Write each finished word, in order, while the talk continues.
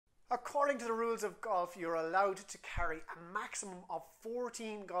According to the rules of golf, you're allowed to carry a maximum of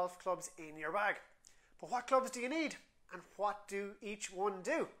 14 golf clubs in your bag. But what clubs do you need? And what do each one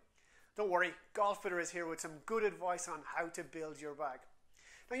do? Don't worry, Golffitter is here with some good advice on how to build your bag.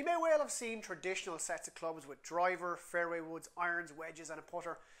 Now, you may well have seen traditional sets of clubs with driver, fairway woods, irons, wedges and a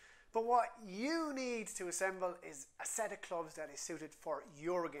putter. But what you need to assemble is a set of clubs that is suited for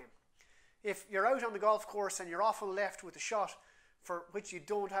your game. If you're out on the golf course and you're often left with a shot for which you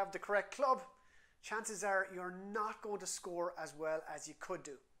don't have the correct club, chances are you're not going to score as well as you could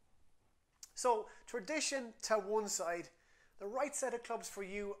do. So, tradition to one side, the right set of clubs for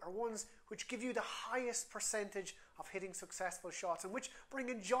you are ones which give you the highest percentage of hitting successful shots and which bring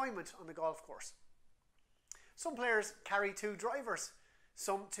enjoyment on the golf course. Some players carry 2 drivers,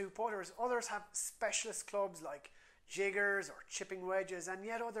 some 2 putters, others have specialist clubs like jiggers or chipping wedges, and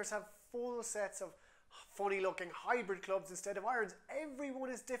yet others have full sets of funny looking hybrid clubs instead of irons. Everyone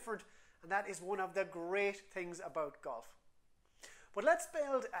is different, and that is one of the great things about golf. But let's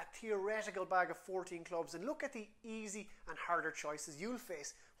build a theoretical bag of 14 clubs and look at the easy and harder choices you'll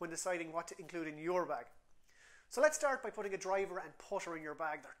face when deciding what to include in your bag. So let's start by putting a driver and putter in your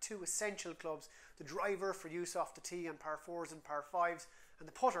bag. They're 2 essential clubs. The driver for use off the tee on par 4s and par 5s, and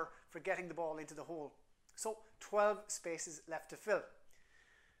the putter for getting the ball into the hole. So 12 spaces left to fill.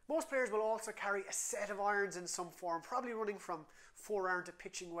 Most players will also carry a set of irons in some form, probably running from 4-iron to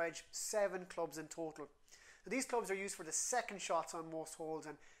pitching wedge, 7 clubs in total. Now, these clubs are used for the second shots on most holes,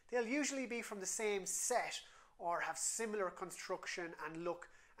 and they'll usually be from the same set or have similar construction and look,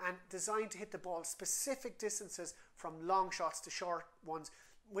 and designed to hit the ball specific distances from long shots to short ones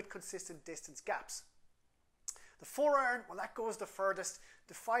with consistent distance gaps. The 4-iron, well, that goes the furthest.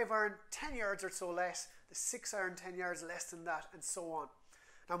 The 5-iron, 10 yards or so less. The 6-iron, 10 yards less than that, and so on.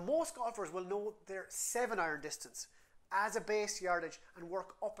 Now, most golfers will know their 7-iron distance as a base yardage and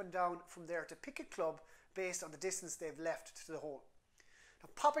work up and down from there to pick a club based on the distance they've left to the hole. Now,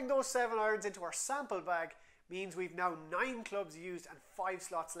 popping those 7 irons into our sample bag means we've now 9 clubs used and 5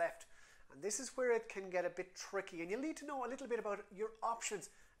 slots left. And this is where it can get a bit tricky, and you'll need to know a little bit about your options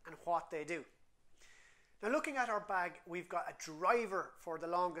and what they do. Now, looking at our bag, we've got a driver for the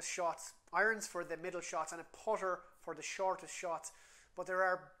longest shots, irons for the middle shots, and a putter for the shortest shots. But there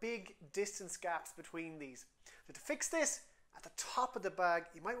are big distance gaps between these. So to fix this, at the top of the bag,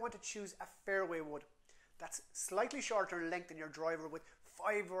 you might want to choose a fairway wood. That's slightly shorter in length than your driver with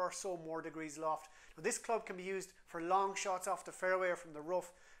 5 or so more degrees loft. Now, this club can be used for long shots off the fairway or from the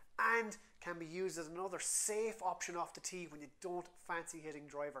rough, and can be used as another safe option off the tee when you don't fancy hitting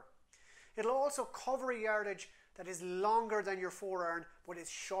driver. It'll also cover a yardage that is longer than your 4-iron but is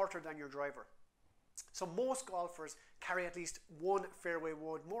shorter than your driver. So most golfers carry at least 1 fairway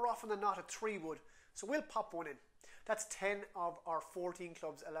wood, more often than not a 3 wood, so we'll pop 1 in. That's 10 of our 14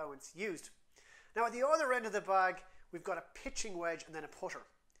 clubs allowance used. Now, at the other end of the bag, we've got a pitching wedge and then a putter.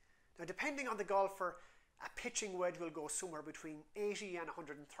 Now, depending on the golfer, a pitching wedge will go somewhere between 80 and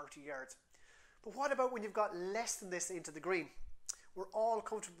 130 yards. But what about when you've got less than this into the green? We're all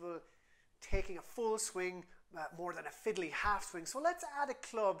comfortable taking a full swing, more than a fiddly half swing, so let's add a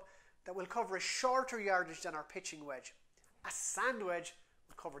club that will cover a shorter yardage than our pitching wedge. A sand wedge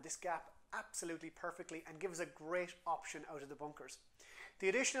will cover this gap absolutely perfectly and give us a great option out of the bunkers. The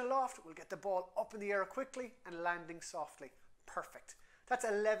additional loft will get the ball up in the air quickly and landing softly. Perfect. That's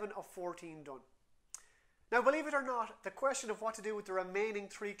 11 of 14 done. Now, believe it or not, the question of what to do with the remaining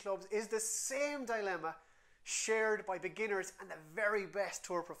 3 clubs is the same dilemma shared by beginners and the very best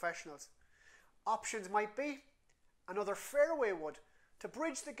tour professionals. Options might be another fairway wood to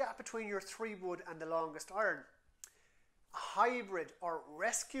bridge the gap between your 3 wood and the longest iron. A hybrid or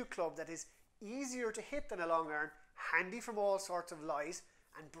rescue club that is easier to hit than a long iron, handy from all sorts of lies,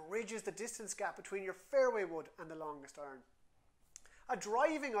 and bridges the distance gap between your fairway wood and the longest iron. A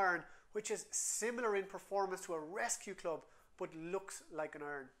driving iron, which is similar in performance to a rescue club but looks like an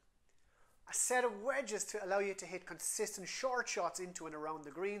iron. A set of wedges to allow you to hit consistent short shots into and around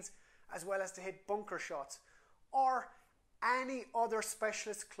the greens, as well as to hit bunker shots. Or any other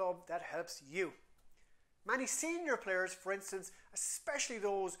specialist club that helps you. Many senior players, for instance, especially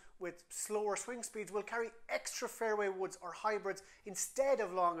those with slower swing speeds, will carry extra fairway woods or hybrids instead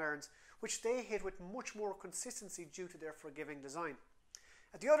of long irons, which they hit with much more consistency due to their forgiving design.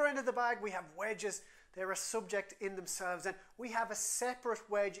 At the other end of the bag, we have wedges. They're a subject in themselves, and we have a separate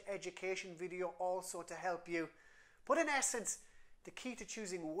wedge education video also to help you. But in essence, the key to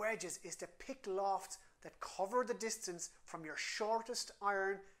choosing wedges is to pick lofts that cover the distance from your shortest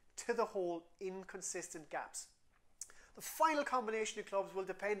iron to the hole in consistent gaps. The final combination of clubs will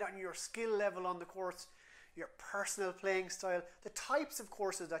depend on your skill level on the course, your personal playing style, the types of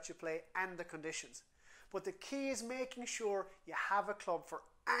courses that you play, and the conditions. But the key is making sure you have a club for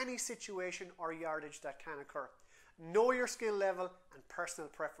any situation or yardage that can occur. Know your skill level and personal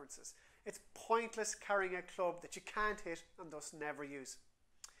preferences. It's pointless carrying a club that you can't hit and thus never use.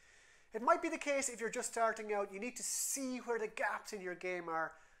 It might be the case if you're just starting out, you need to see where the gaps in your game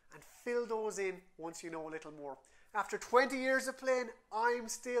are and fill those in once you know a little more. After 20 years of playing, I'm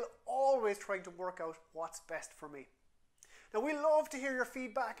still always trying to work out what's best for me. Now, we love to hear your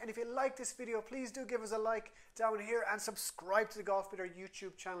feedback, and if you like this video, please do give us a like down here and subscribe to the GolfBidder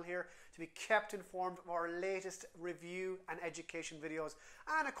YouTube channel here to be kept informed of our latest review and education videos.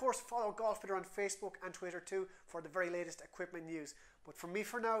 And of course, follow GolfBidder on Facebook and Twitter too for the very latest equipment news. But from me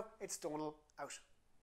for now, it's Donal out.